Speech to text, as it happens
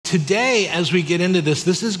today, as we get into this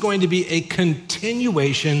is going to be a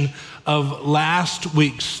continuation of last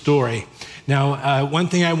week's story. Now, one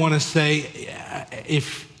thing I want to say,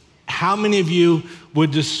 how many of you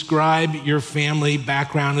would describe your family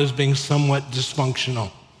background as being somewhat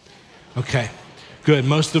dysfunctional? Okay, good,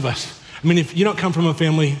 most of us. I mean, if you don't come from a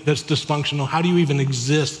family that's dysfunctional, how do you even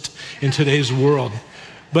exist in today's world?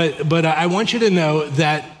 But I want you to know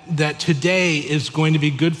that today is going to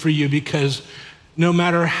be good for you, because no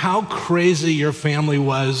matter how crazy your family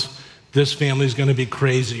was, this family is going to be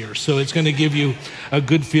crazier. So it's going to give you a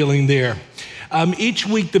good feeling there. Each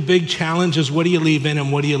week, the big challenge is, what do you leave in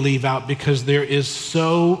and what do you leave out? Because there is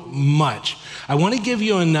so much. I want to give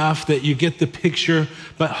you enough that you get the picture,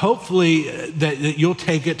 but hopefully that you'll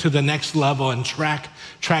take it to the next level and track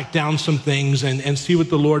down some things and see what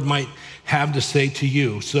the Lord might have to say to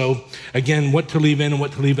you. So again, what to leave in and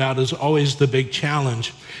what to leave out is always the big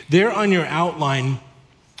challenge. There on your outline,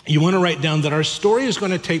 you want to write down that our story is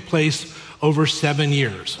going to take place over 7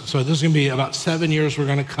 years. So this is going to be about 7 years we're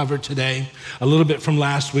going to cover today, a little bit from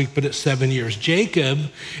last week, but it's 7 years. Jacob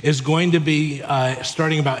is going to be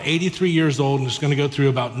starting about 83 years old and is going to go through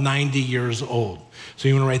about 90 years old. So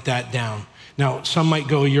you want to write that down. Now, some might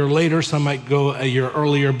go a year later, some might go a year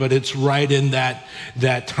earlier, but it's right in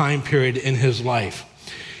that time period in his life.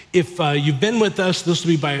 If you've been with us, this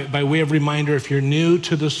will be by way of reminder. If you're new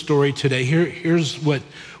to the story today, here's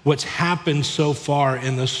what's happened so far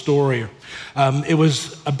in the story. It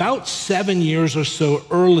was about 7 years or so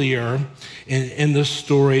earlier in the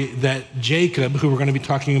story that Jacob, who we're going to be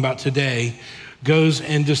talking about today, goes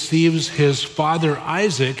and deceives his father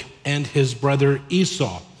Isaac and his brother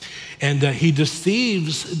Esau. And he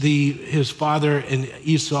deceives his father and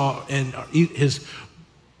Esau and his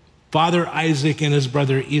father Isaac and his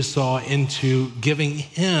brother Esau into giving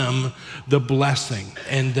him the blessing.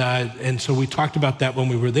 And so we talked about that when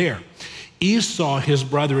we were there. Esau, his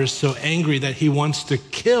brother, is so angry that he wants to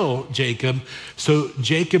kill Jacob. So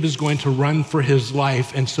Jacob is going to run for his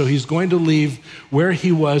life. And so he's going to leave where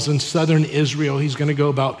he was in southern Israel. He's going to go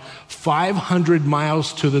about 500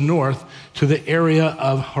 miles to the north to the area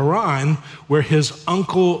of Haran, where his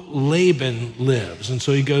uncle Laban lives. And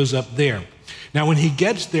so he goes up there. Now, when he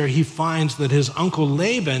gets there, he finds that his uncle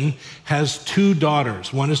Laban has 2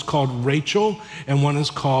 daughters. One is called Rachel and one is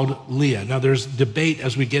called Leah. Now, there's debate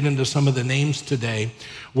as we get into some of the names today,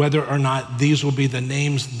 whether or not these will be the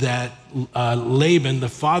names that Laban, the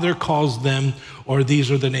father, calls them, or these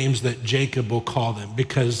are the names that Jacob will call them,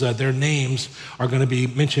 because their names are going to be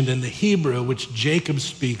mentioned in the Hebrew, which Jacob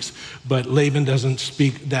speaks, but Laban doesn't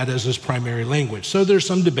speak that as his primary language. So there's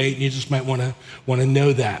some debate, and you just might want to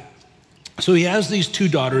know that. So he has these 2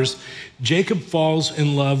 daughters. Jacob falls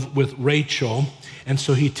in love with Rachel, and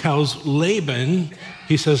so he tells Laban,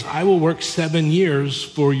 he says, I will work 7 years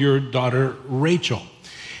for your daughter Rachel.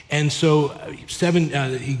 And so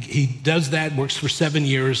he does that, works for 7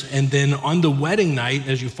 years, and then on the wedding night,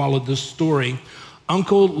 as you followed this story,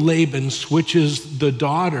 Uncle Laban switches the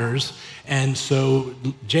daughters, and so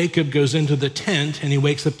Jacob goes into the tent, and he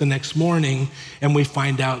wakes up the next morning, and we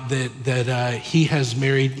find out that he has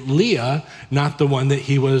married Leah, not the one that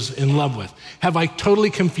he was in love with. Have I totally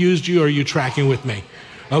confused you, or are you tracking with me?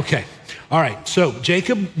 Okay. All right. So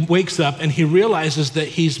Jacob wakes up, and he realizes that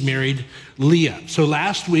he's married Leah. So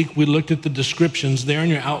last week, we looked at the descriptions there in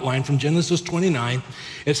your outline from Genesis 29.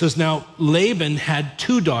 It says, now Laban had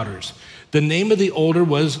 2 daughters. The name of the older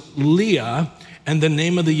was Leah, and the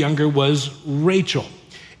name of the younger was Rachel.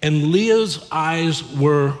 And Leah's eyes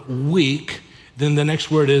were weak. Then the next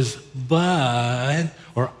word is but,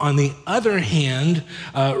 or on the other hand,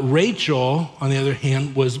 Rachel, on the other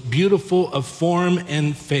hand, was beautiful of form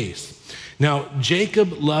and face. Now,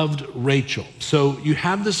 Jacob loved Rachel. So you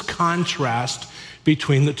have this contrast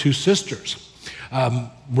between the 2 sisters.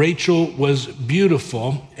 Rachel was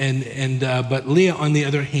beautiful, but Leah, on the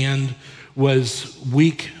other hand, was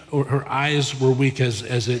weak, or her eyes were weak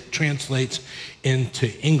as it translates into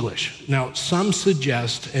English. Now, some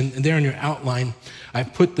suggest, and there in your outline, I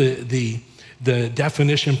put the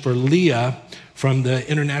definition for Leah from the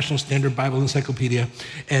International Standard Bible Encyclopedia,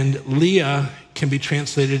 and Leah can be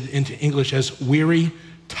translated into English as weary,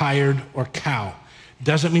 tired, or cow.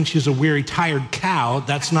 Doesn't mean she's a weary, tired cow.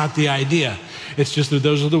 That's not the idea. It's just that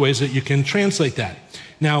those are the ways that you can translate that.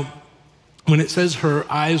 Now, when it says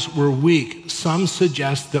her eyes were weak, some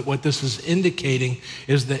suggest that what this is indicating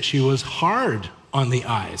is that she was hard on the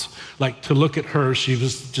eyes. Like, to look at her, she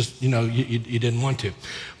was just, you didn't want to.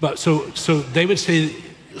 But so they would say,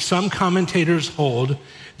 some commentators hold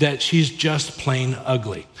that she's just plain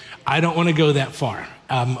ugly. I don't want to go that far.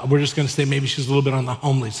 We're just going to say maybe she's a little bit on the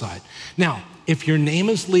homely side. Now, if your name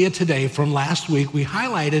is Leah today, from last week, we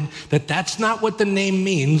highlighted that that's not what the name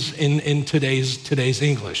means in today's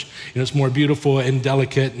English. It's more beautiful and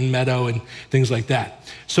delicate and meadow and things like that.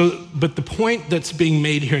 So, but the point that's being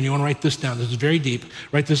made here, and you want to write this down, this is very deep,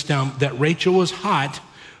 write this down, that Rachel was hot,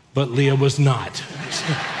 but Leah was not.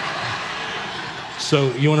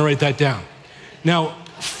 So you want to write that down. Now,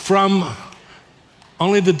 from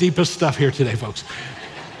only the deepest stuff here today, folks.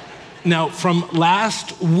 Now, from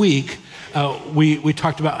last week, we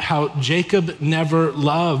talked about how Jacob never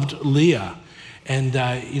loved Leah. And,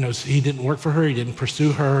 he didn't work for her. He didn't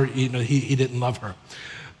pursue her. He didn't love her.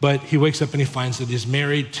 But he wakes up and he finds that he's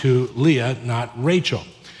married to Leah, not Rachel.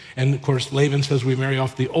 And, of course, Laban says we marry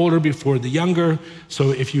off the older before the younger. So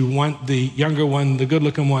if you want the younger one, the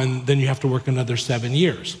good-looking one, then you have to work another 7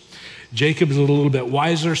 years. Jacob is a little bit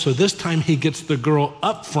wiser, so this time he gets the girl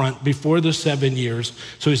up front before the 7 years,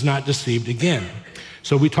 so he's not deceived again.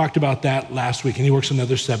 So we talked about that last week, and he works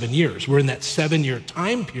another 7 years. We're in that 7-year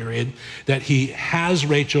time period that he has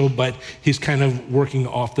Rachel, but he's kind of working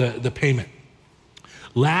off the payment.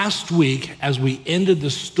 Last week, as we ended the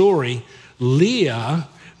story, Leah,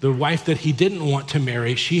 the wife that he didn't want to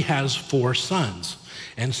marry, she has 4 sons.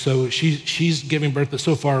 And so she's giving birth, but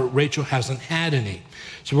so far Rachel hasn't had any.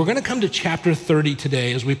 So we're going to come to chapter 30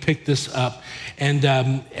 today as we pick this up. And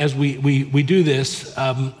as we do this,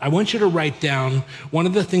 I want you to write down one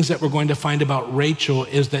of the things that we're going to find about Rachel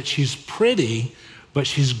is that she's pretty, but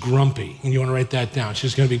she's grumpy. And you want to write that down.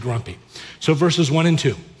 She's going to be grumpy. So verses 1 and 2.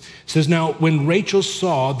 It says, now when Rachel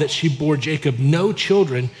saw that she bore Jacob no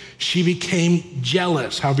children, she became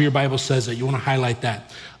jealous, however your Bible says it, you want to highlight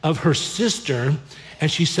that, of her sister.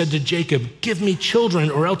 And she said to Jacob, give me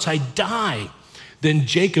children or else I die. Then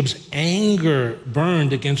Jacob's anger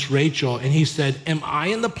burned against Rachel, and he said, am I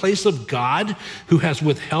in the place of God who has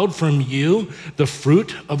withheld from you the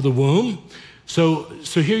fruit of the womb? So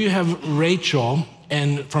here you have Rachel,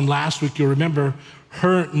 and from last week, you'll remember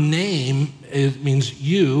her name means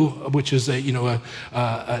you, which is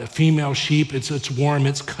a female sheep. It's warm,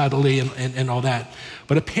 it's cuddly, and all that.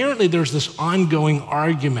 But apparently there's this ongoing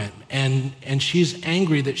argument, and she's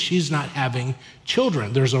angry that she's not having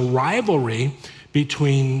children. There's a rivalry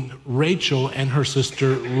between Rachel and her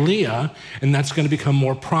sister Leah, and that's going to become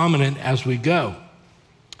more prominent as we go.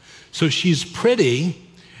 So she's pretty,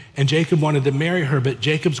 and Jacob wanted to marry her, but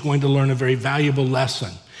Jacob's going to learn a very valuable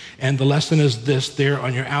lesson. And the lesson is this there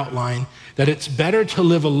on your outline, that it's better to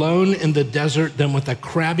live alone in the desert than with a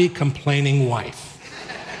crabby, complaining wife.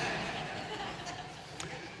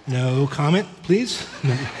 No comment, please?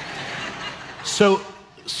 No.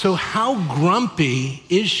 So how grumpy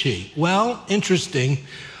is she? Well, interesting.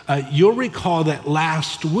 You'll recall that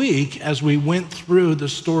last week, as we went through the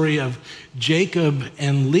story of Jacob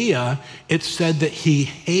and Leah, it said that he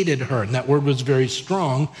hated her, and that word was very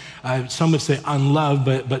strong. Some would say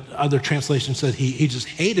unloved, but other translations said he just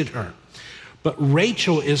hated her. But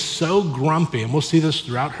Rachel is so grumpy, and we'll see this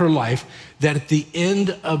throughout her life, that at the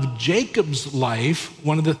end of Jacob's life,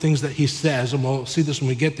 one of the things that he says, and we'll see this when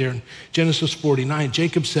we get there in Genesis 49,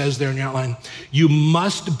 Jacob says there in your outline, you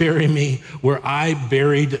must bury me where I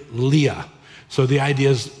buried Leah. So the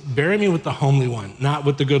idea is bury me with the homely one, not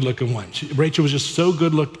with the good-looking one. Rachel was just so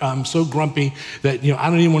so grumpy that I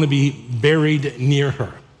don't even want to be buried near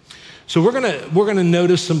her. So we're gonna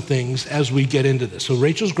notice some things as we get into this. So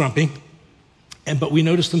Rachel's grumpy. But we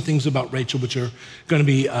notice some things about Rachel which are going to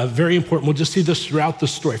be very important. We'll just see this throughout the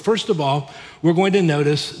story. First of all, we're going to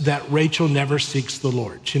notice that Rachel never seeks the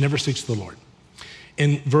Lord. She never seeks the Lord.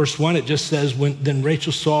 In verse 1, it just says, when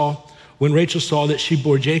Rachel saw that she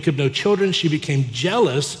bore Jacob no children, she became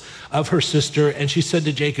jealous of her sister, and she said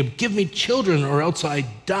to Jacob, give me children or else I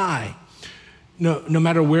die. No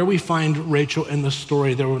matter where we find Rachel in the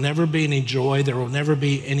story, there will never be any joy, there will never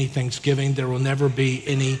be any thanksgiving, there will never be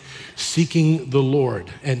any seeking the Lord.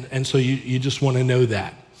 And so you just want to know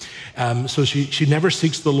that. So she never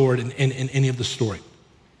seeks the Lord in any of the story.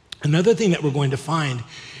 Another thing that we're going to find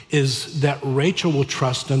is that Rachel will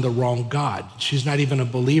trust in the wrong God. She's not even a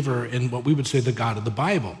believer in what we would say the God of the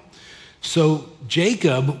Bible. So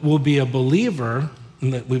Jacob will be a believer,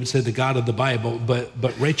 we would say the God of the Bible,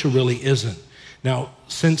 but Rachel really isn't. Now,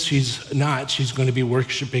 since she's not, she's going to be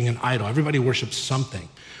worshiping an idol. Everybody worships something.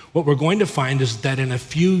 What we're going to find is that in a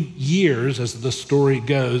few years, as the story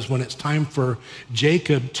goes, when it's time for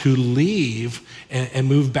Jacob to leave and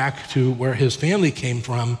move back to where his family came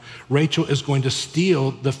from, Rachel is going to steal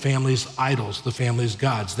the family's idols, the family's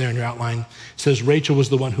gods. There in your outline, it says Rachel was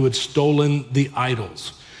the one who had stolen the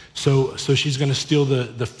idols. So she's going to steal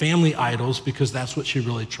the family idols because that's what she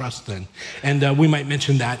really trusts in. And we might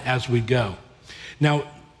mention that as we go. Now,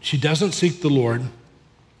 she doesn't seek the Lord.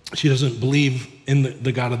 She doesn't believe in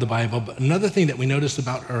the God of the Bible. But another thing that we notice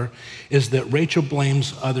about her is that Rachel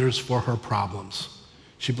blames others for her problems.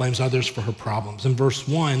 She blames others for her problems. In verse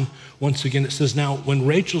 1, once again, it says, now when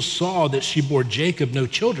Rachel saw that she bore Jacob no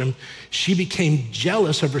children, she became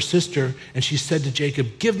jealous of her sister, and she said to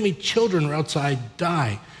Jacob, give me children or else I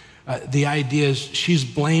die. The idea is she's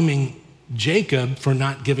blaming Jacob for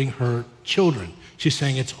not giving her children. She's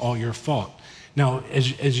saying it's all your fault. Now,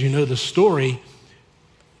 as you know the story,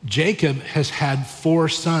 Jacob has had 4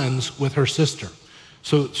 sons with her sister.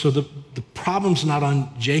 So the problem's not on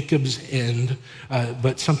Jacob's end,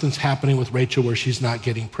 but something's happening with Rachel where she's not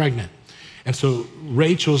getting pregnant. And so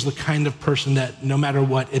Rachel's the kind of person that no matter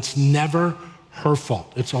what, it's never her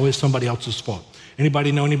fault. It's always somebody else's fault.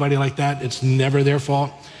 Anybody know anybody like that? It's never their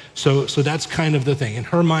fault. So that's kind of the thing. In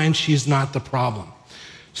her mind, she's not the problem.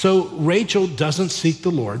 So Rachel doesn't seek the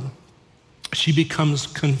Lord. She becomes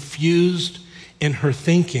confused in her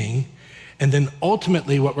thinking. And then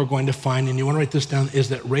ultimately what we're going to find, and you want to write this down, is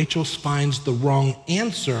that Rachel finds the wrong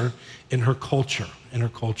answer in her culture,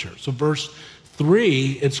 So verse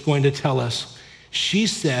 3, it's going to tell us, she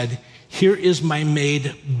said, here is my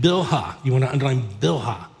maid Bilhah. You want to underline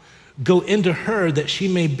Bilhah. Go into her that she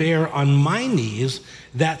may bear on my knees,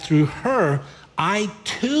 that through her I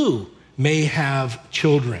too may have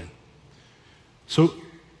children. So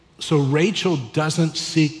Rachel doesn't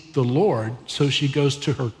seek the Lord, so she goes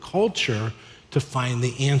to her culture to find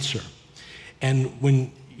the answer. And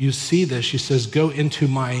when you see this, she says, go into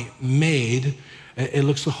my maid. It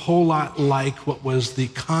looks a whole lot like what was the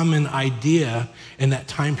common idea in that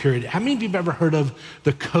time period. How many of you have ever heard of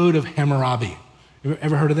the Code of Hammurabi?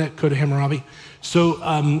 Ever heard of that, Code of Hammurabi? So,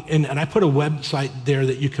 and I put a website there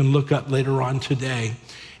that you can look up later on today.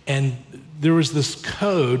 And there was this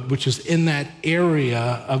code, which is in that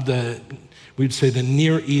area of we'd say the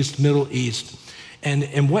Near East, Middle East.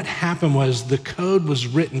 And what happened was the code was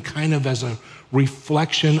written kind of as a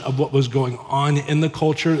reflection of what was going on in the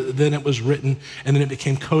culture. Then it was written, and then it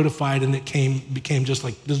became codified, and it became just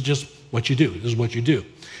like, this is just what you do. This is what you do.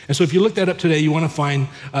 And so if you look that up today, you want to find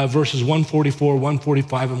verses 144,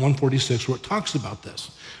 145, and 146 where it talks about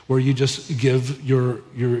this, where you just give your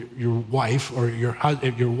wife, or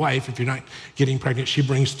your wife, if you're not getting pregnant, she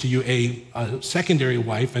brings to you a secondary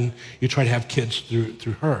wife, and you try to have kids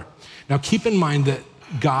through her. Now keep in mind that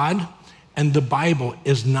God and the Bible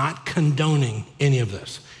is not condoning any of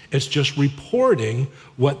this. It's just reporting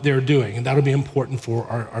what they're doing, and that'll be important for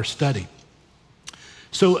our study.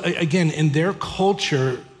 So again, in their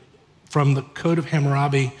culture, from the Code of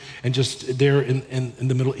Hammurabi and just there in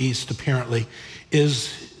the Middle East, apparently,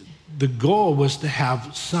 is the goal was to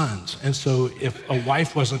have sons. And so if a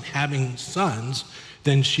wife wasn't having sons,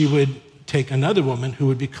 then she would take another woman who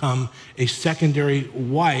would become a secondary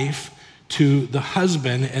wife to the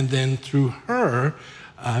husband, and then through her,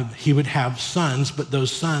 he would have sons, but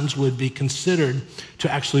those sons would be considered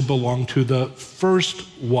to actually belong to the first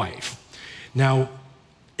wife. Now,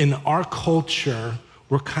 in our culture,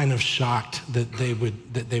 we're kind of shocked that they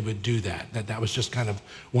would do that. That was just kind of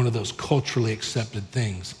one of those culturally accepted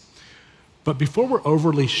things. But before we're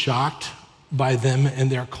overly shocked by them and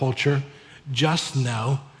their culture, just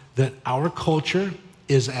know that our culture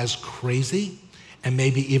is as crazy and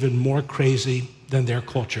maybe even more crazy than their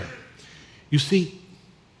culture. You see,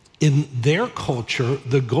 in their culture,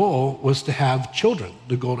 the goal was to have children,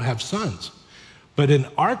 the goal to have sons. But in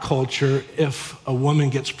our culture, if a woman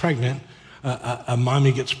gets pregnant, a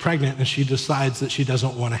mommy gets pregnant and she decides that she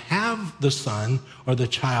doesn't want to have the son or the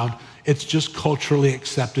child, it's just culturally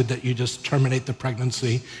accepted that you just terminate the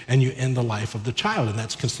pregnancy and you end the life of the child, and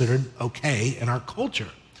that's considered okay in our culture.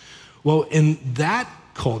 Well, in that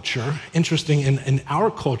culture, interesting, in our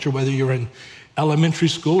culture, whether you're in elementary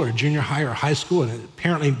school or junior high or high school, and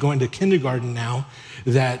apparently going to kindergarten now,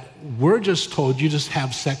 that we're just told you just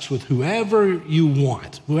have sex with whoever you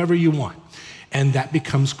want. And that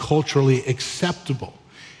becomes culturally acceptable.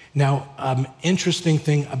 Now, interesting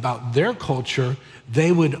thing about their culture,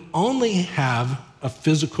 they would only have a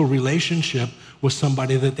physical relationship with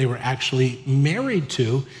somebody that they were actually married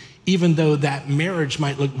to, even though that marriage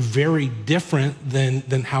might look very different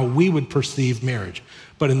than how we would perceive marriage.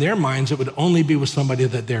 But in their minds, it would only be with somebody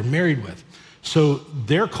that they're married with. So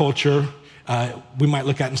their culture, we might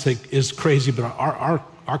look at and say, is crazy, but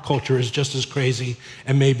our culture is just as crazy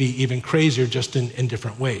and maybe even crazier, just in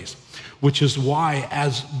different ways. Which is why,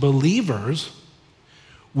 as believers,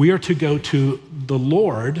 we are to go to the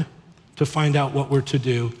Lord to find out what we're to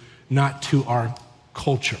do, not to our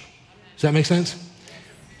culture. Does that make sense?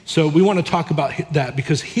 So we want to talk about that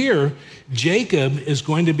because here, Jacob is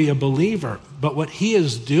going to be a believer, but what he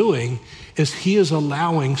is doing is he is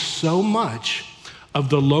allowing so much of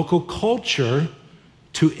the local culture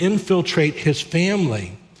to infiltrate his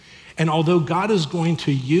family. And although God is going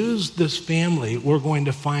to use this family, we're going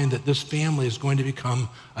to find that this family is going to become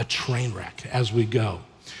a train wreck as we go.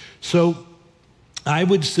 So I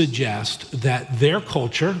would suggest that their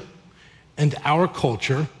culture and our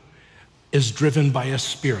culture is driven by a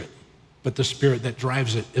spirit, but the spirit that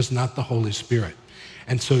drives it is not the Holy Spirit.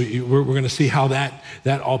 And so we're going to see how that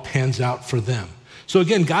all pans out for them. So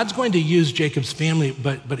again, God's going to use Jacob's family,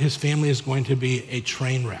 but his family is going to be a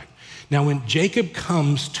train wreck. Now, when Jacob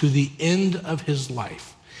comes to the end of his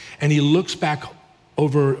life and he looks back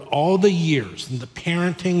over all the years and the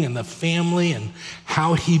parenting and the family and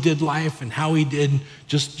how he did life and how he did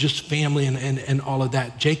just family and all of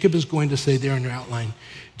that, Jacob is going to say there in your outline,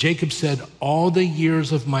 Jacob said, all the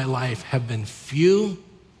years of my life have been few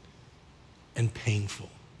and painful.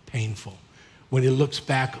 When he looks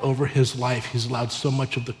back over his life, he's allowed so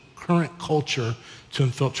much of the current culture to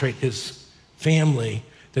infiltrate his family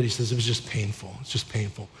that he says it was just painful. It's just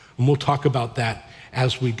painful. And we'll talk about that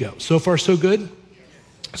as we go. So far, so good?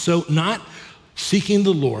 So not seeking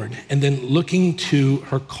the Lord and then looking to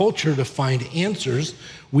her culture to find answers,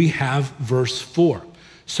 we have verse 4.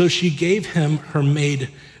 So she gave him her maid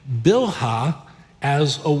Bilhah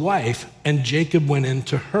as a wife, and Jacob went in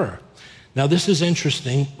to her. Now this is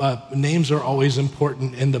interesting. Names are always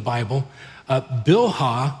important in the Bible.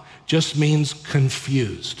 Bilhah just means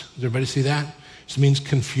confused. Does everybody see that? It means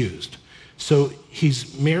confused. So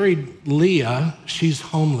he's married Leah. She's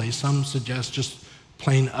homely. Some suggest just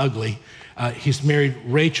plain ugly. He's married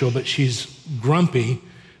Rachel, but she's grumpy.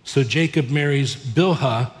 So Jacob marries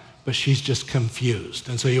Bilhah, but she's just confused.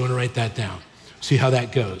 And so you want to write that down. See how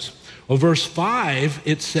that goes. Well, verse 5,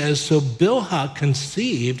 it says, so Bilhah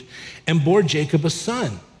conceived and bore Jacob a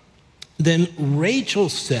son. Then Rachel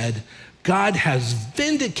said, God has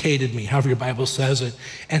vindicated me, however your Bible says it,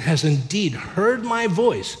 and has indeed heard my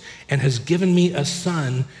voice and has given me a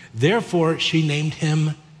son. Therefore, she named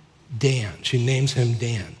him Dan. She names him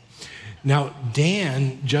Dan. Now,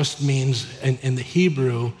 Dan just means, in the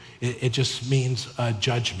Hebrew, it just means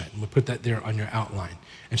judgment. We'll put that there on your outline.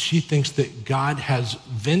 And she thinks that God has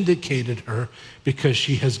vindicated her because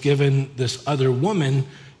she has given this other woman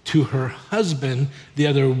to her husband. The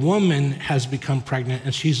other woman has become pregnant,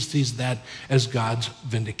 and she sees that as God's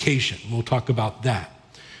vindication. We'll talk about that.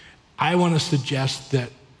 I want to suggest that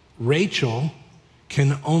Rachel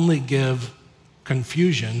can only give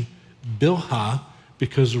confusion Bilhah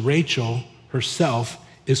because Rachel herself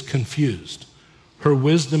is confused. Her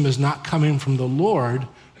wisdom is not coming from the Lord.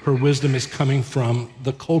 Her wisdom is coming from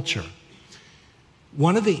the culture.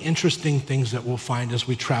 One of the interesting things that we'll find as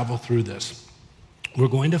we travel through this, we're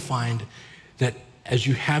going to find that as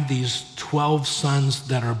you have these 12 sons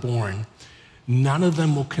that are born, none of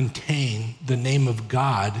them will contain the name of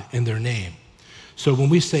God in their name. So when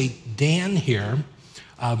we say Dan here,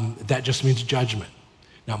 that just means judgment.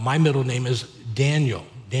 Now, my middle name is Daniel.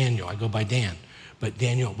 I go by Dan. But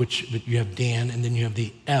Daniel, but you have Dan, and then you have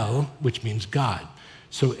the El, which means God.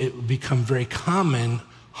 So it would become very common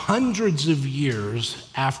hundreds of years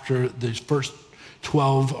after the first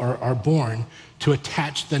 12 are born to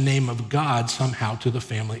attach the name of God somehow to the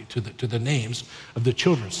family, to the names of the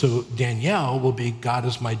children. So Danielle will be God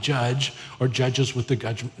is my judge, or judges with the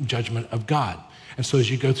judgment of God. And so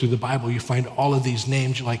as you go through the Bible, you find all of these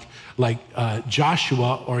names like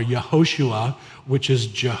Joshua or Yehoshua, which is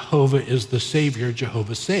Jehovah is the Savior,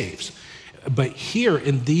 Jehovah saves. But here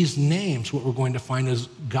in these names, what we're going to find is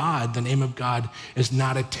God, the name of God, is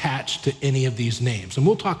not attached to any of these names. And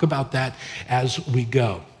we'll talk about that as we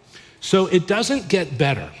go. So it doesn't get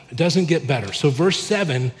better. It doesn't get better. So verse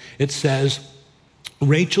 7, it says,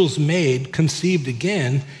 Rachel's maid conceived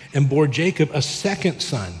again and bore Jacob a second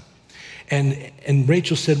son. And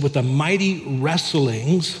Rachel said, with the mighty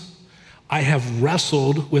wrestlings, I have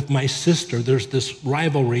wrestled with my sister. There's this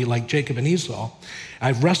rivalry like Jacob and Esau.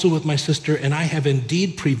 I've wrestled with my sister, and I have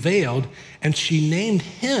indeed prevailed. And she named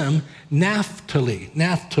him Naphtali.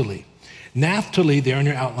 Naphtali there in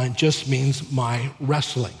your outline just means my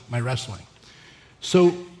wrestling.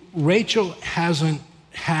 So Rachel hasn't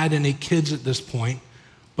had any kids at this point,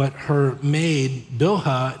 but her maid,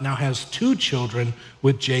 Bilhah, now has 2 children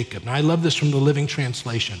with Jacob. Now, I love this from the Living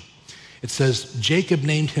Translation. It says, Jacob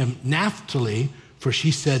named him Naphtali, for she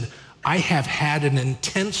said, I have had an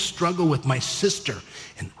intense struggle with my sister,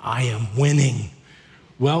 and I am winning.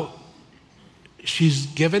 Well, she's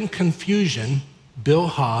given confusion,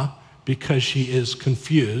 Bilhah, because she is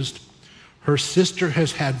confused. Her sister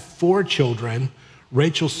has had 4 children.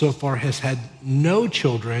 Rachel so far has had no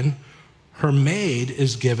children. Her maid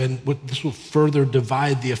is given, this will further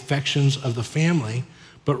divide the affections of the family,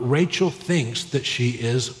 but Rachel thinks that she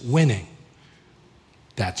is winning.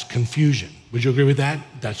 That's confusion. Would you agree with that?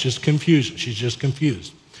 That's just confusion. She's just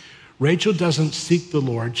confused. Rachel doesn't seek the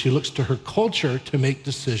Lord. She looks to her culture to make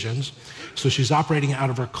decisions. So she's operating out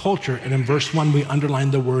of her culture. And in verse 1, we underline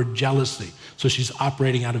the word jealousy. So she's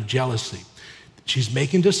operating out of jealousy. She's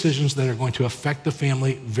making decisions that are going to affect the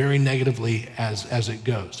family very negatively as it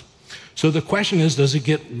goes. So the question is, does it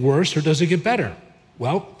get worse or does it get better?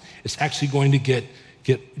 Well, it's actually going to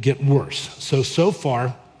get worse. So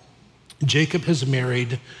far, Jacob has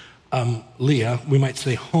married Leah, we might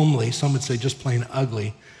say homely, some would say just plain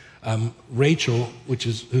ugly, Rachel,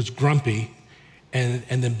 who's grumpy,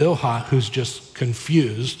 and then Bilhah, who's just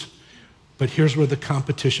confused. But here's where the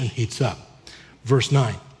competition heats up. Verse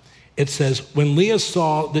 9, it says, when Leah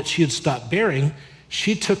saw that she had stopped bearing,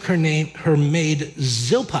 she took her maid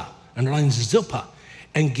Zilpah, underline Zilpah,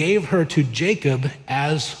 and gave her to Jacob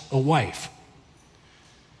as a wife.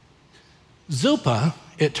 Zilpah,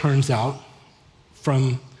 it turns out,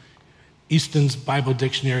 from Easton's Bible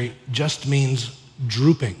Dictionary, just means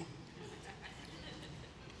drooping.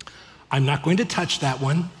 I'm not going to touch that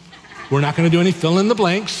one. We're not going to do any fill in the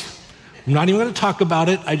blanks. I'm not even going to talk about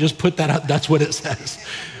it. I just put that out. That's what it says.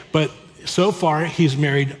 But so far, he's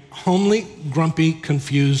married homely, grumpy,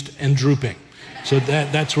 confused, and drooping. So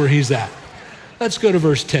that's where he's at. Let's go to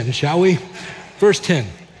verse 10, shall we? Verse 10.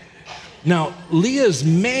 Now, Leah's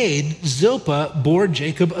maid, Zilpah, bore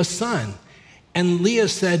Jacob a son. And Leah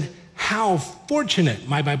said, how fortunate.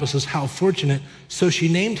 My Bible says, how fortunate. So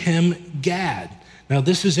she named him Gad. Now,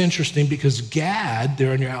 this is interesting because Gad,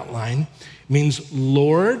 there in your outline, means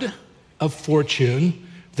Lord of fortune.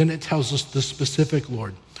 Then it tells us the specific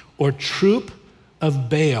Lord, or troop of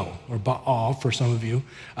Baal, or Baal for some of you.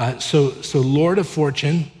 So Lord of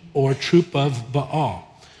fortune, or troop of Baal.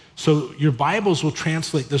 So your Bibles will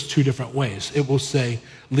translate this 2 different ways. It will say,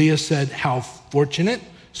 Leah said, how fortunate.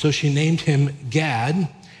 So she named him Gad.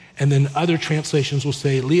 And then other translations will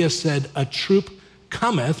say, Leah said, a troop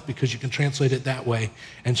cometh, because you can translate it that way.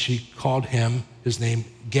 And she called his name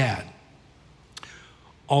Gad.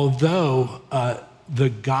 Although the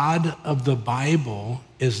God of the Bible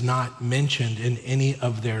is not mentioned in any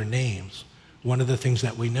of their names, one of the things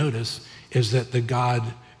that we notice is that the God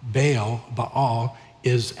Baal,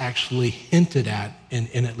 is actually hinted at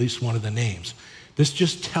in at least one of the names. This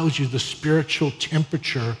just tells you the spiritual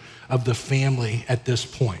temperature of the family at this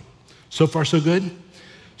point. So far, so good?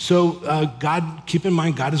 So God, keep in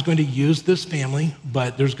mind, God is going to use this family,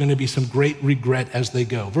 but there's going to be some great regret as they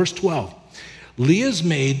go. Verse 12, Leah's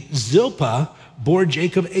maid Zilpah bore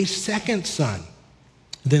Jacob a second son.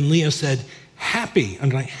 Then Leah said, happy,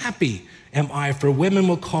 underline, happy am I, for women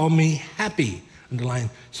will call me happy, underline.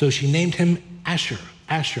 So she named him Asher.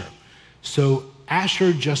 So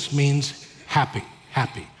Asher just means happy.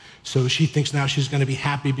 So she thinks now she's going to be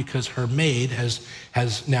happy because her maid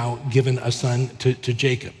has now given a son to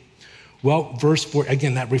Jacob. Well, verse 4,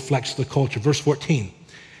 again, that reflects the culture. Verse 14.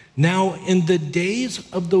 Now, in the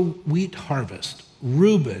days of the wheat harvest,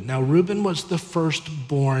 Reuben was the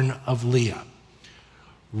firstborn of Leah.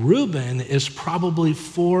 Reuben is probably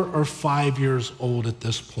 4 or 5 years old at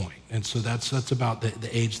this point. And so that's about the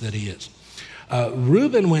age that he is.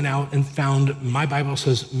 Reuben went out and found, my Bible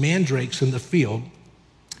says, mandrakes in the field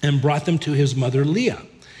and brought them to his mother Leah.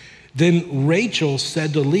 Then Rachel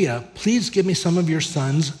said to Leah, please give me some of your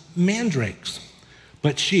son's mandrakes.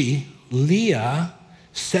 But she, Leah,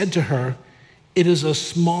 said to her, it is a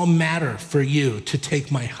small matter for you to take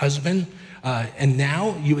my husband, and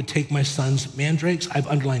now you would take my son's mandrakes. I've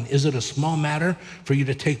underlined, is it a small matter for you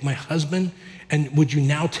to take my husband? And would you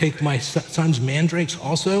now take my son's mandrakes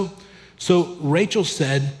also? So Rachel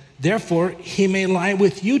said, therefore, he may lie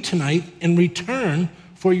with you tonight in return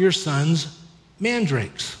for your son's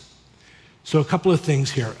mandrakes. So a couple of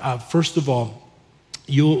things here. First of all,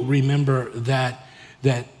 you'll remember that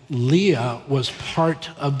Leah was part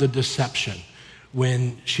of the deception.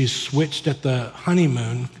 When she switched at the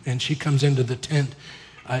honeymoon and she comes into the tent,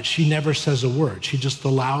 she never says a word. She just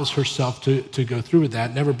allows herself to go through with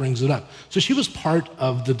that, never brings it up. So she was part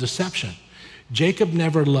of the deception. Jacob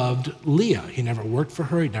never loved Leah. He never worked for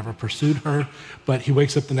her. He never pursued her. But he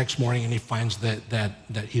wakes up the next morning and he finds that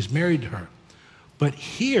he's married to her. But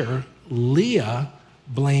here, Leah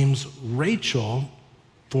blames Rachel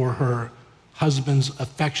for her husband's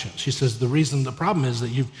affection. She says, the problem is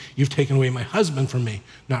that you've taken away my husband from me,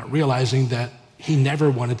 not realizing that he never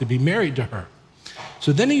wanted to be married to her.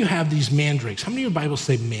 So then you have these mandrakes. How many of your Bibles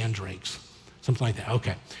say mandrakes? Something like that,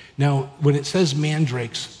 okay. Now, when it says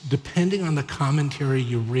mandrakes, depending on the commentary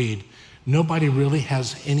you read, nobody really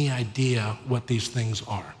has any idea what these things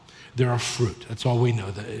are. They're a fruit, that's all we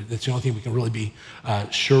know. That's the only thing we can really be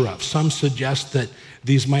sure of. Some suggest that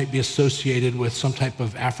these might be associated with some type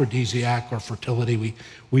of aphrodisiac or fertility.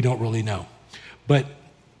 We don't really know. But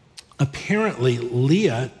apparently,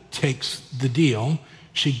 Leah takes the deal.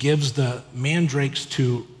 She gives the mandrakes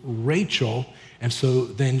to Rachel, and so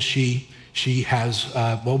then she has,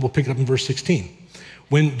 we'll pick it up in verse 16.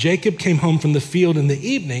 When Jacob came home from the field in the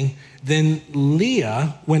evening, then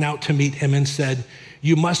Leah went out to meet him and said,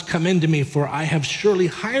 "You must come in to me, for I have surely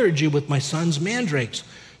hired you with my son's mandrakes."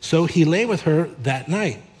 So he lay with her that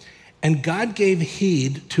night. And God gave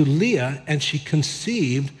heed to Leah, and she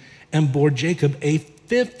conceived and bore Jacob a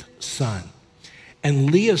fifth son.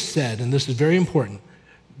 And Leah said, and this is very important,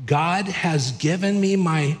 "God has given me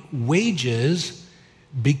my wages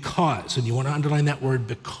because," and you want to underline that word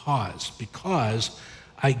because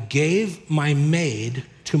I gave my maid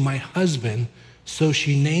to my husband, so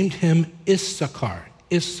she named him Issachar.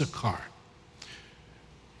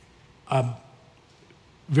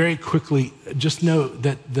 Very quickly, just know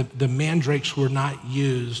that the mandrakes were not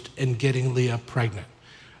used in getting Leah pregnant.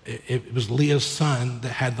 It was Leah's son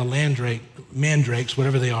that had the mandrakes,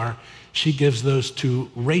 whatever they are. She gives those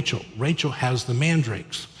to Rachel. Rachel has the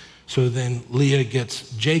mandrakes. So then Leah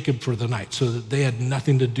gets Jacob for the night. So that they had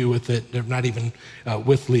nothing to do with it. They're not even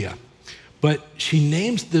with Leah. But she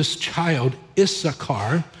names this child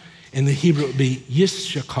Issachar. In the Hebrew, it would be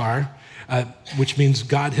Yishachar, which means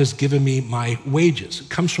God has given me my wages. It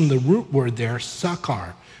comes from the root word there,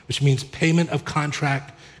 sakar, which means payment of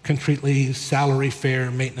contract, concretely salary, fare,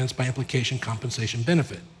 maintenance, by implication, compensation,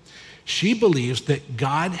 benefit. She believes that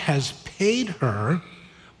God has paid her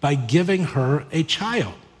by giving her a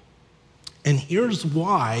child. And here's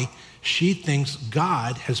why she thinks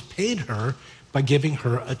God has paid her by giving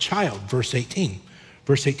her a child. Verse 18.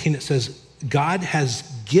 Verse 18, it says, "God has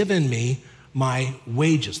given me my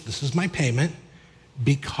wages." This is my payment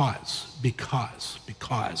because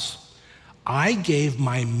I gave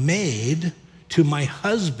my maid to my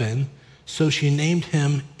husband, so she named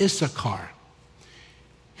him Issachar.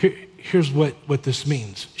 Here's what this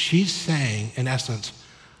means. She's saying, in essence,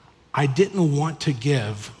 I didn't want to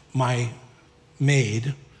give my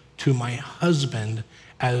maid to my husband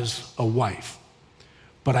as a wife,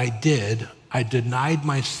 but I did. I denied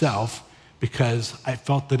myself because I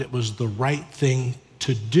felt that it was the right thing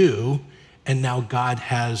to do, and now God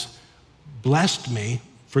has blessed me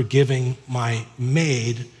for giving my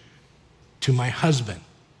maid to my husband.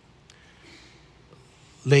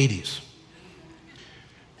 Ladies,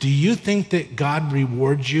 do you think that God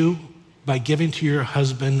rewards you by giving to your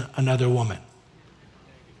husband another woman?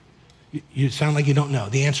 You sound like you don't know.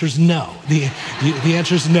 The answer is no. The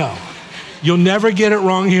answer is no. You'll never get it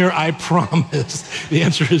wrong here, I promise. The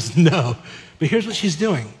answer is no. But here's what she's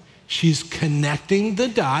doing. She's connecting the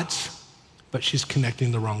dots, but she's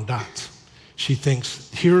connecting the wrong dots. She thinks,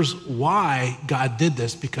 here's why God did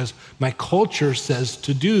this, because my culture says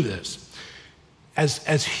to do this.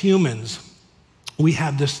 As humans, we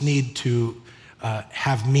have this need to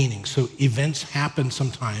have meaning. So events happen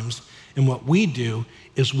sometimes, and what we do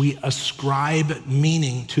is we ascribe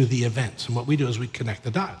meaning to the events. And what we do is we connect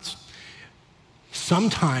the dots.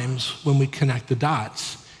 Sometimes when we connect the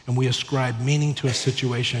dots and we ascribe meaning to a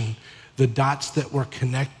situation, the dots that we're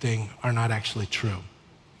connecting are not actually true.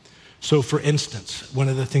 So for instance, one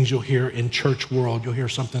of the things you'll hear in church world, you'll hear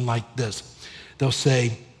something like this. They'll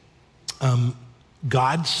say,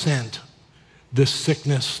 God sent this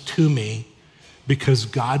sickness to me because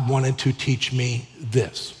God wanted to teach me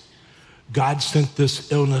this. God sent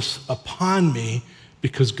this illness upon me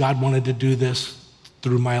because God wanted to do this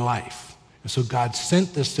through my life. And so God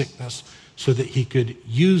sent this sickness so that he could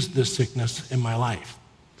use this sickness in my life.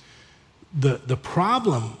 The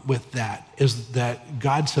problem with that is that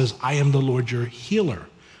God says, I am the Lord your healer.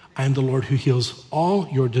 I am the Lord who heals all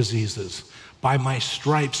your diseases. By my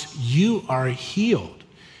stripes, you are healed.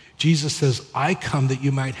 Jesus says, I come that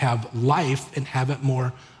you might have life and have it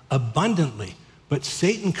more abundantly. But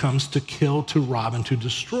Satan comes to kill, to rob, and to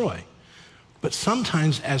destroy. But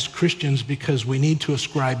sometimes as Christians, because we need to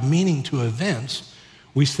ascribe meaning to events,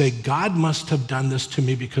 we say, God must have done this to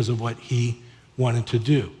me because of what he wanted to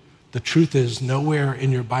do. The truth is, nowhere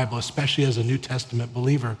in your Bible, especially as a New Testament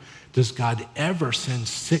believer, does God ever send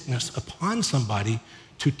sickness upon somebody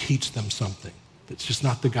to teach them something. That's just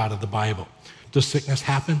not the God of the Bible. Does sickness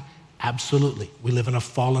happen? Absolutely. We live in a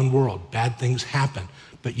fallen world. Bad things happen.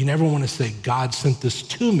 but you never want to say, God sent this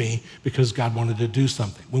to me because God wanted to do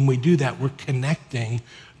something. When we do that, we're connecting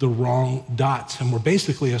the wrong dots, and we're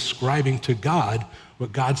basically ascribing to God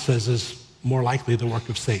what God says is more likely the work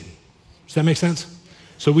of Satan. Does that make sense?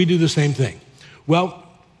 So we do the same thing. Well,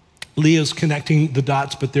 Leah's connecting the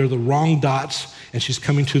dots, but they're the wrong dots, and she's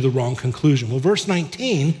coming to the wrong conclusion. Well, verse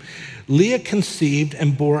 19, Leah conceived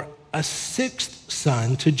and bore a sixth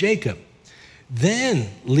son to Jacob. Then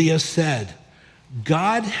Leah said,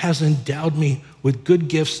 God has endowed me with good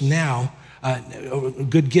gifts now,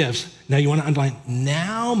 good gifts. Now you want to underline,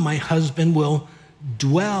 now my husband will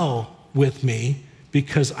dwell with me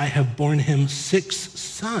because I have borne him 6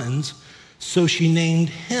 sons. So she named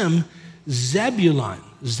him Zebulun.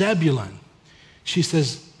 Zebulun. She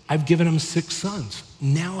says, I've given him 6 sons.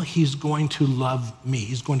 Now he's going to love me.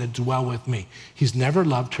 He's going to dwell with me. He's never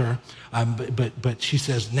loved her, but she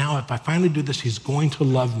says, now if I finally do this, he's going to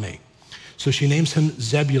love me. So she names him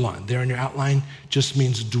Zebulun. There in your outline just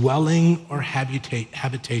means dwelling or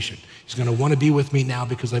habitation. He's going to want to be with me now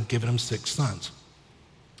because I've given him 6 sons.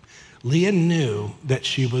 Leah knew that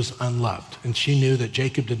she was unloved, and she knew that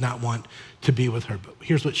Jacob did not want to be with her. But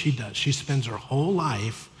here's what she does. She spends her whole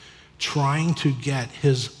life trying to get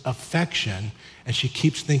his affection, and she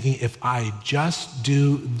keeps thinking, if I just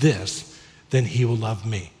do this, then he will love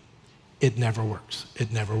me. It never works.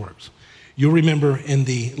 It never works. You'll remember in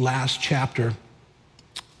the last chapter,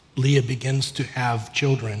 Leah begins to have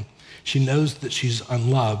children. She knows that she's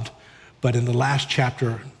unloved, but in the last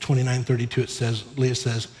chapter, 29:32, it says, Leah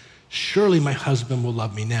says, surely my husband will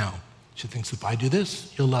love me now. She thinks, if I do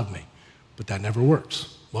this, he'll love me. But that never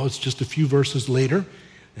works. Well, it's just a few verses later,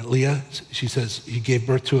 and Leah, she says, he gave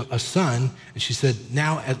birth to a son, and she said,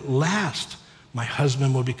 now at last my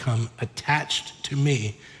husband will become attached to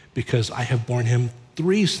me because I have borne him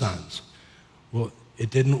 3 sons. Well,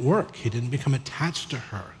 it didn't work. He didn't become attached to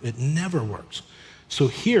her. It never works. So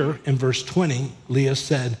here in verse 20, Leah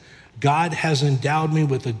said, God has endowed me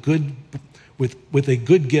with a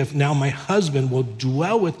good gift. Now my husband will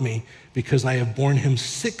dwell with me because I have borne him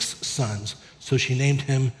 6 sons. So she named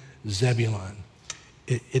him Zebulun.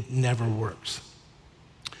 It never works.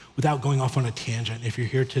 Without going off on a tangent, if you're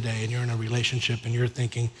here today and you're in a relationship and you're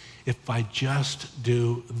thinking, if I just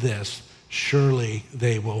do this, surely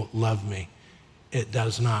they will love me. It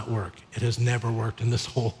does not work. It has never worked. And this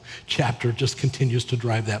whole chapter just continues to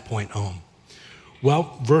drive that point home.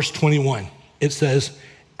 Well, verse 21, it says,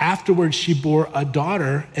 afterwards she bore a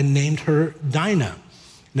daughter and named her Dinah.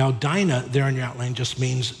 Now, Dinah, there in your outline, just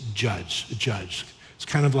means judge. It's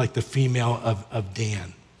kind of like the female of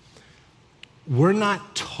Dan. We're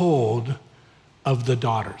not told of the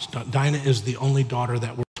daughters. Dinah is the only daughter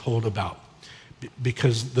that we're told about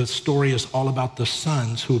because the story is all about the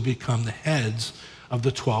sons who become the heads of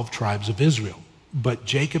the 12 tribes of Israel. But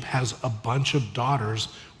Jacob has a bunch of daughters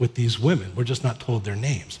with these women. We're just not told their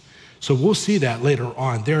names. So we'll see that later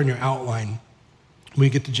on. There in your outline, we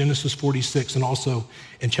get to Genesis 46 and also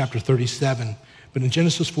in chapter 37. But in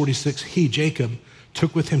Genesis 46, Jacob,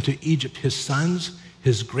 took with him to Egypt his sons,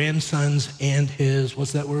 his grandsons, and his,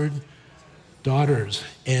 what's that word? Daughters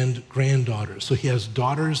and granddaughters. So he has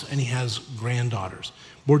daughters and he has granddaughters.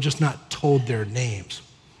 We're just not told their names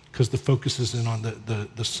because the focus is in on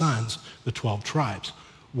the sons, the 12 tribes.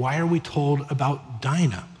 Why are we told about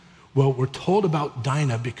Dinah? Well, we're told about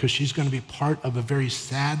Dinah because she's going to be part of a very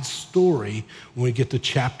sad story when we get to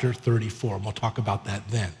chapter 34. And we'll talk about that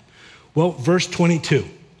then. Well, verse 22.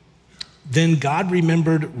 Then God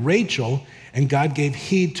remembered Rachel, and God gave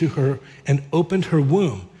heed to her and opened her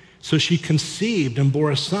womb. So she conceived and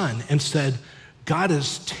bore a son and said, God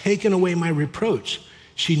has taken away my reproach.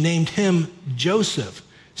 She named him Joseph,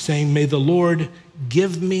 saying, may the Lord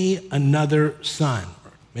give me another son.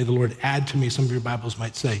 May the Lord add to me, some of your Bibles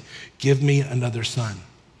might say, give me another son.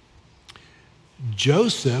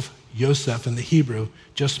 Joseph in the Hebrew,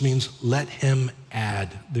 just means let him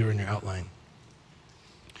add, there in your outline.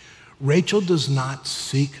 Rachel does not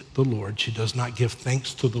seek the Lord. She does not give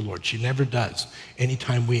thanks to the Lord. She never does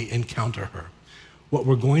anytime we encounter her. What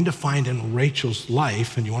we're going to find in Rachel's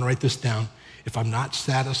life, and you want to write this down, if I'm not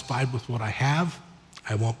satisfied with what I have,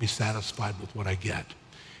 I won't be satisfied with what I get.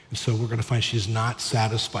 And so we're going to find she's not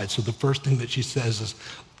satisfied. So the first thing that she says is,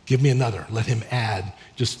 give me another. Let him add.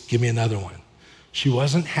 Just give me another one. She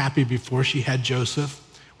wasn't happy before she had Joseph.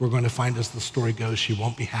 We're going to find as the story goes, she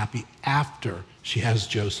won't be happy after she has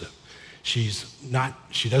Joseph. She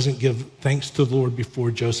doesn't give thanks to the Lord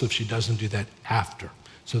before Joseph. She doesn't do that after.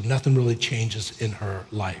 So nothing really changes in her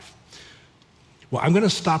life. Well, I'm going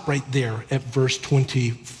to stop right there at verse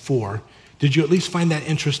 24. Did you at least find that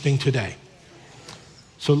interesting today?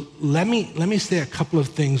 So let me say a couple of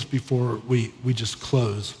things before we just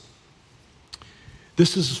close.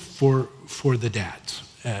 This is for the dads.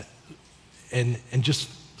 And just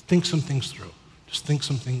think some things through. Just think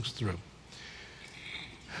some things through.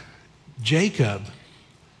 Jacob,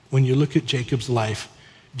 when you look at Jacob's life,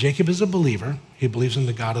 Jacob is a believer. He believes in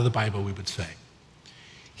the God of the Bible, we would say.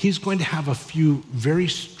 He's going to have a few very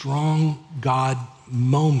strong God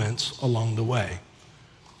moments along the way.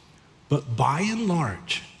 But by and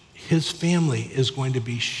large, his family is going to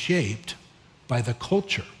be shaped by the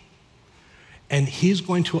culture. And he's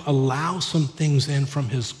going to allow some things in from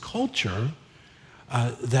his culture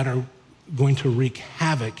that are going to wreak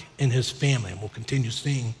havoc in his family. And we'll continue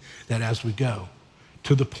seeing that as we go.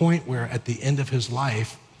 To the point where at the end of his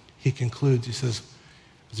life, he concludes, he says,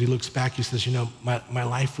 as he looks back, he says, my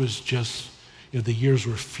life was just, the years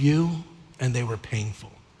were few and they were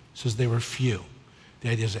painful. He says they were few. The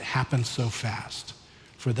idea is it happened so fast.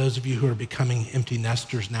 For those of you who are becoming empty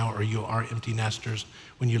nesters now, or you are empty nesters,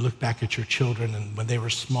 when you look back at your children and when they were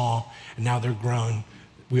small and now they're grown,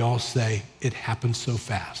 we all say, it happened so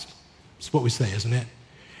fast. It's what we say, isn't it?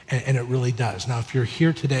 And it really does. Now, if you're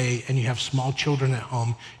here today and you have small children at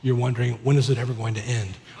home, you're wondering, when is it ever going to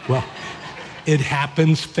end? Well, it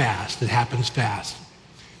happens fast. It happens fast.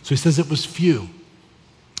 So he says it was few.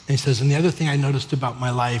 And he says, and the other thing I noticed about my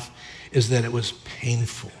life is that it was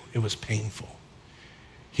painful. It was painful.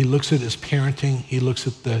 He looks at his parenting. He looks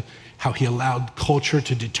at how he allowed culture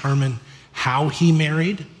to determine how he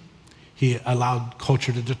married. He allowed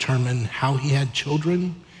culture to determine how he had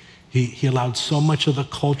children. He allowed so much of the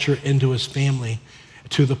culture into his family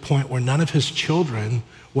to the point where none of his children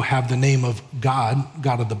will have the name of God,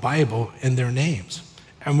 God of the Bible, in their names.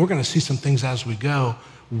 And we're going to see some things as we go,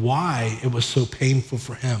 why it was so painful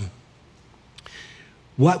for him.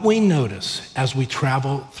 What we notice as we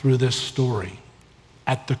travel through this story,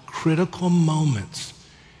 at the critical moments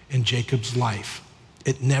in Jacob's life,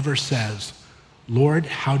 it never says, Lord,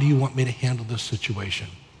 how do you want me to handle this situation?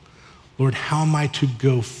 Lord, how am I to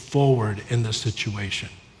go forward in this situation?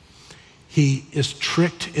 He is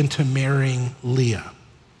tricked into marrying Leah.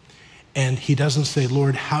 And he doesn't say,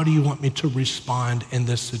 Lord, how do you want me to respond in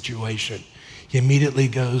this situation? He immediately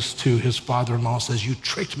goes to his father-in-law and says, you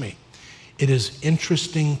tricked me. It is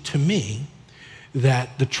interesting to me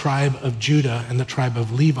that the tribe of Judah and the tribe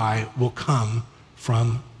of Levi will come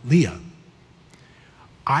from Leah.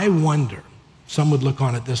 I wonder, some would look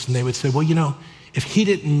on at this and they would say, well, if he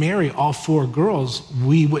didn't marry all 4 girls,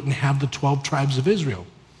 we wouldn't have the 12 tribes of Israel.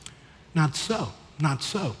 Not so, not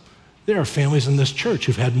so. There are families in this church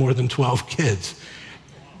who've had more than 12 kids.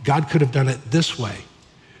 God could have done it this way.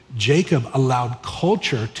 Jacob allowed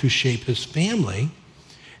culture to shape his family.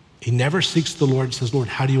 He never seeks the Lord and says, Lord,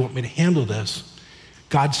 how do you want me to handle this?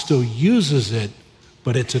 God still uses it,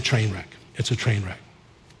 but it's a train wreck. It's a train wreck.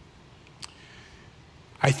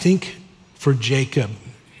 I think for Jacob,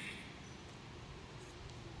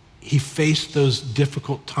 he faced those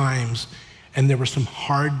difficult times and there were some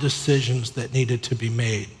hard decisions that needed to be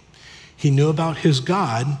made. He knew about his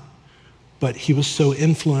God, but he was so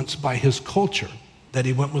influenced by his culture that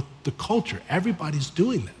he went with the culture. Everybody's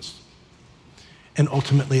doing this. And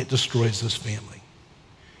ultimately it destroys his family.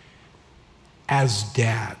 As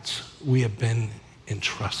dads, we have been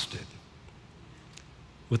entrusted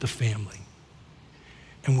with a family.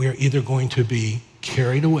 And we are either going to be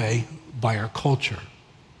carried away by our culture,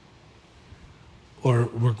 or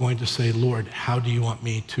we're going to say, Lord, how do you want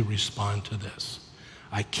me to respond to this?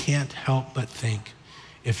 I can't help but think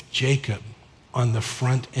if Jacob on the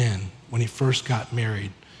front end, when he first got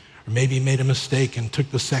married, or maybe he made a mistake and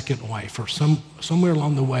took the second wife, or somewhere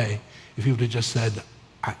along the way, if he would have just said,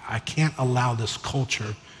 I can't allow this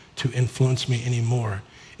culture to influence me anymore.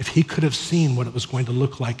 If he could have seen what it was going to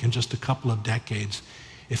look like in just a couple of decades,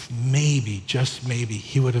 if maybe, just maybe,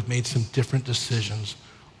 he would have made some different decisions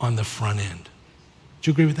on the front end.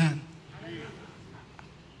 Do you agree with that?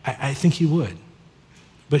 I think he would.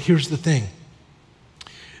 But here's the thing.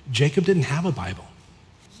 Jacob didn't have a Bible.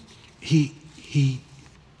 He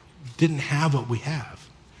didn't have what we have.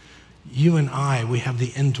 You and I, we have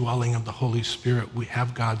the indwelling of the Holy Spirit. We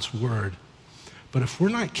have God's word. But if we're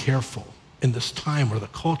not careful in this time where the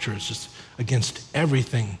culture is just against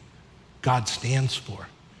everything God stands for,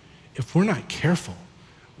 if we're not careful,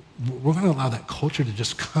 we're going to allow that culture to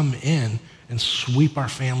just come in and sweep our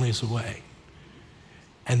families away.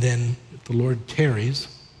 And then if the Lord tarries,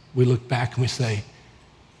 we look back and we say,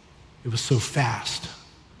 it was so fast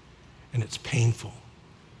and it's painful.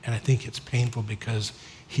 And I think it's painful because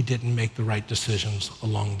he didn't make the right decisions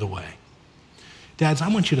along the way. Dads, I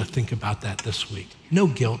want you to think about that this week. No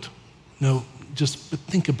guilt, No, just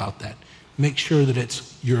think about that. Make sure that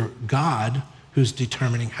it's your God who's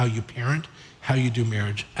determining how you parent, how you do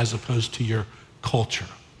marriage, as opposed to your culture,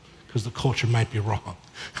 because the culture might be wrong.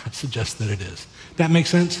 I suggest that it is. That make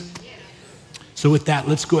sense? So with that,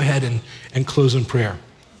 let's go ahead and close in prayer.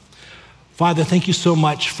 Father, thank you so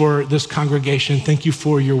much for this congregation. Thank you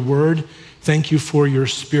for your word. Thank you for your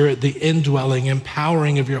Spirit, the indwelling,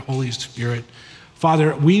 empowering of your Holy Spirit.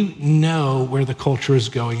 Father, we know where the culture is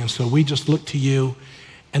going, and so we just look to you.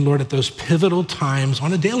 And Lord, at those pivotal times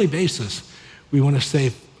on a daily basis, we want to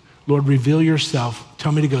say, Lord, reveal yourself.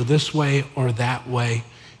 Tell me to go this way or that way.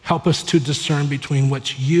 Help us to discern between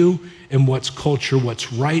what's you and what's culture,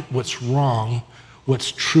 what's right, what's wrong,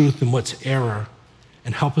 what's truth and what's error.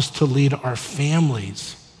 And help us to lead our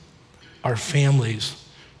families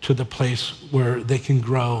to the place where they can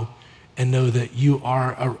grow and know that you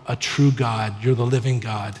are a true God, you're the living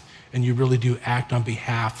God, and you really do act on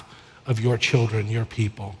behalf of your children, your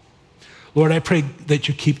people. Lord, I pray that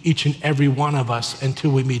you keep each and every one of us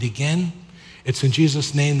until we meet again. It's in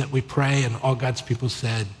Jesus' name that we pray, and all God's people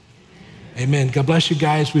said, amen. God bless you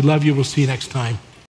guys. We love you. We'll see you next time.